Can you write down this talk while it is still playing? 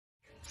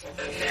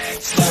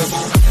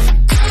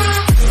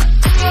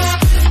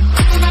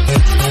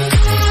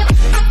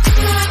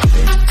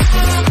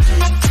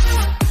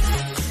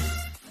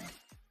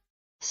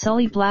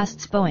Sully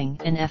blasts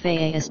Boeing and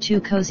FAA as too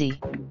cozy.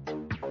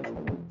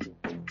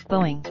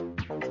 Boeing.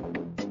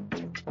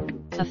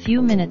 A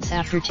few minutes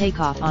after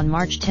takeoff on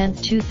March 10,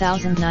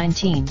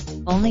 2019,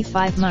 only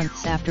 5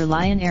 months after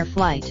Lion Air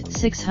Flight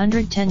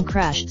 610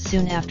 crashed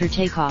soon after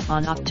takeoff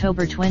on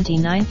October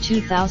 29,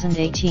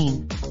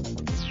 2018.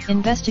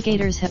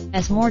 Investigators have,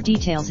 as more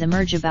details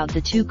emerge about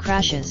the two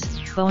crashes,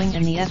 Boeing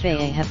and the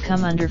FAA have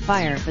come under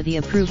fire for the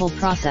approval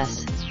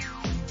process.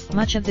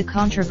 Much of the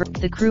controversy,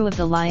 the crew of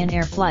the Lion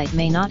Air flight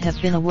may not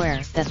have been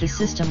aware that the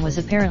system was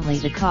apparently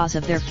the cause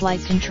of their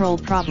flight control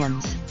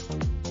problems.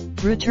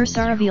 Reuters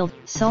revealed,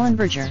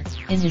 Sullenberger,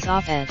 in his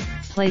op-ed,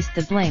 placed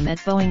the blame at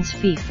Boeing's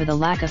feet for the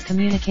lack of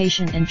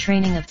communication and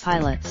training of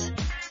pilots.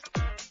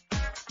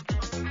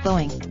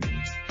 Boeing.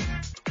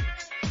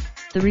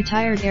 The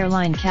retired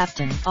airline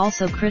captain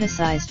also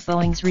criticized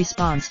Boeing's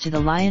response to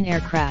the Lion Air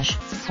crash,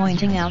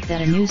 pointing out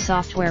that a new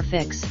software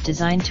fix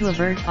designed to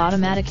avert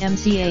automatic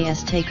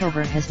MCAS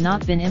takeover has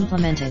not been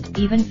implemented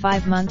even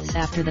 5 months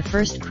after the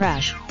first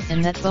crash,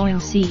 and that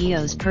Boeing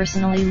CEOs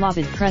personally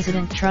lobbied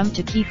President Trump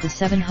to keep the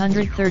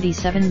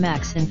 737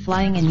 MAX in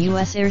flying in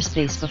U.S.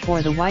 airspace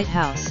before the White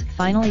House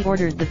finally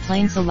ordered the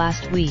planes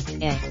last week.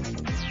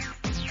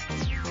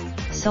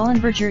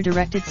 Sullenberger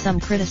directed some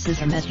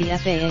criticism at the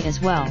FAA as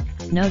well,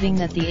 noting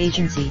that the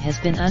agency has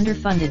been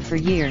underfunded for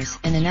years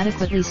and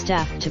inadequately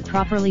staffed to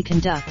properly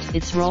conduct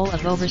its role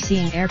of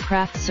overseeing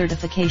aircraft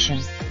certification.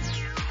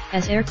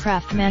 As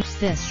aircraft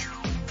this.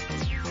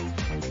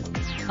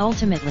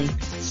 Ultimately,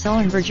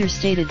 Sullenberger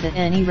stated that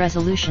any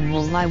resolution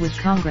will lie with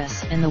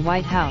Congress and the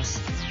White House,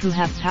 who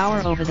have power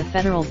over the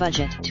federal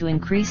budget to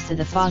increase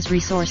the FAA's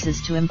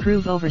resources to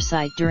improve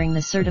oversight during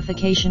the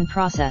certification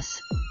process.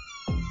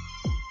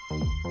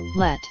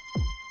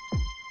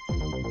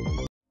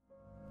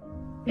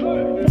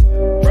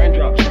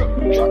 Raindrop,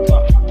 drop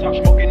top,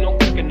 smoking, no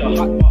cooking the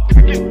hot pot.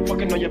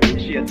 Fucking on your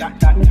bitch, yeah,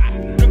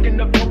 that. Looking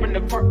up, open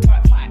the park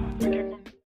pot.